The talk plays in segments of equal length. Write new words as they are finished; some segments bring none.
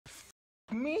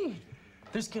me?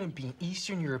 There's gonna be an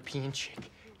Eastern European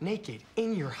chick, naked,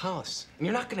 in your house. And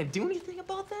you're not gonna do anything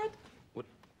about that?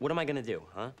 What am I gonna do,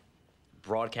 huh?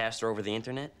 Broadcast her over the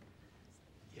internet?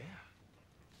 Yeah.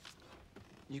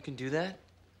 You can do that?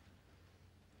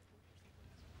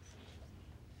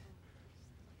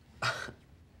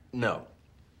 No,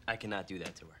 I cannot do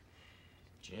that to her.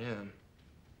 Jim,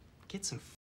 get some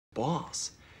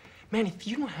balls. Man, if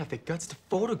you don't have the guts to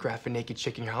photograph a naked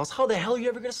chick in your house, how the hell are you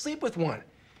ever gonna sleep with one?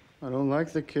 I don't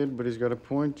like the kid, but he's got a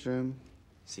point, Jim.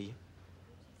 See?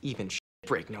 Even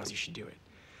break knows you should do it.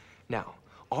 Now,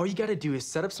 all you gotta do is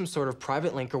set up some sort of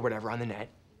private link or whatever on the net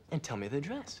and tell me the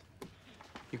address.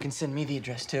 You can send me the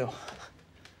address, too.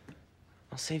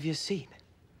 I'll save you a seat.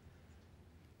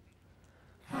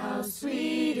 How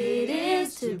sweet it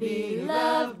is to be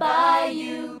loved by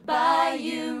you, by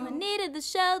you. I needed the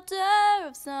shelter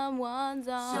of someone's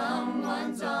arms.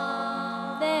 Someone's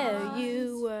arms. There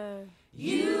you were.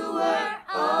 You were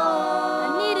all.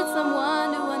 I needed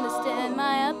someone to understand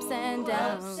my ups and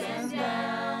downs. Ups and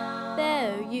downs.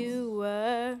 There you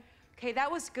were. Okay,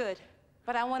 that was good,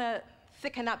 but I want to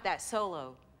thicken up that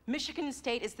solo. Michigan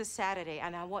State is this Saturday,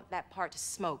 and I want that part to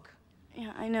smoke.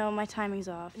 Yeah, I know, my timing's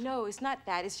off. No, it's not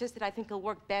that. It's just that I think it'll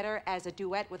work better as a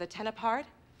duet with a tenor part.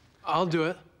 I'll do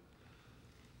it.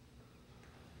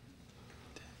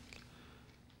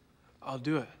 I'll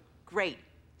do it. Great.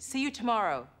 See you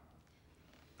tomorrow.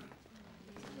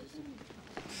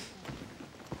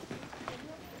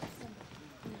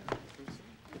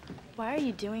 Why are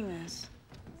you doing this?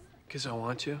 'Cause I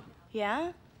want to.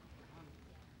 Yeah?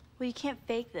 Well, you can't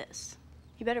fake this.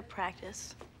 You better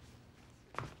practice.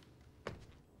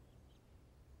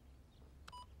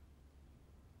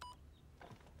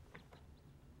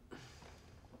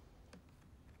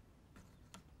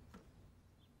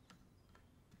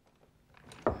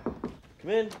 Come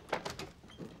in.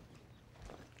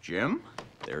 Jim,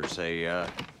 there's a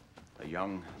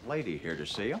young lady here to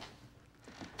see you.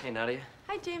 Hey, Nadia.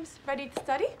 Hi, James. Ready to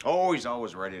study? Oh, he's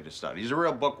always ready to study. He's a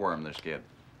real bookworm, this kid.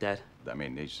 Dad. I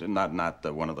mean, he's not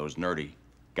one of those nerdy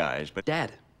guys, but...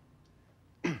 Dad.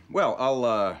 Well,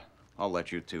 I'll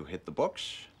let you two hit the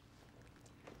books.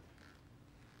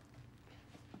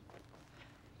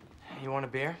 You want a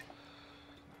beer?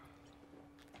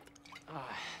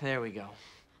 There we go.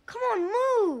 Come on,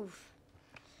 move.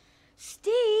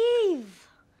 Steve.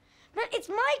 Man, it's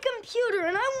my computer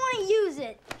and I want to use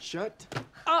it. Shut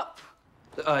Up!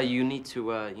 You need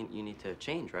to, you need to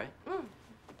change, right?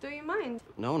 Do you mind?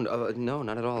 No, no,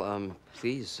 not at all.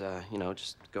 Please, you know,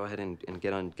 just go ahead and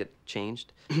get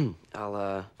changed.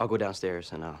 I'll go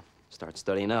downstairs and I'll start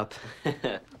studying up.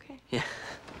 Okay. Yeah.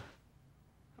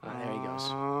 Oh, there he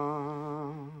goes.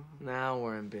 Now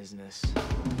we're in business.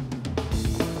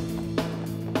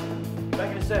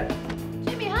 Back in a sec.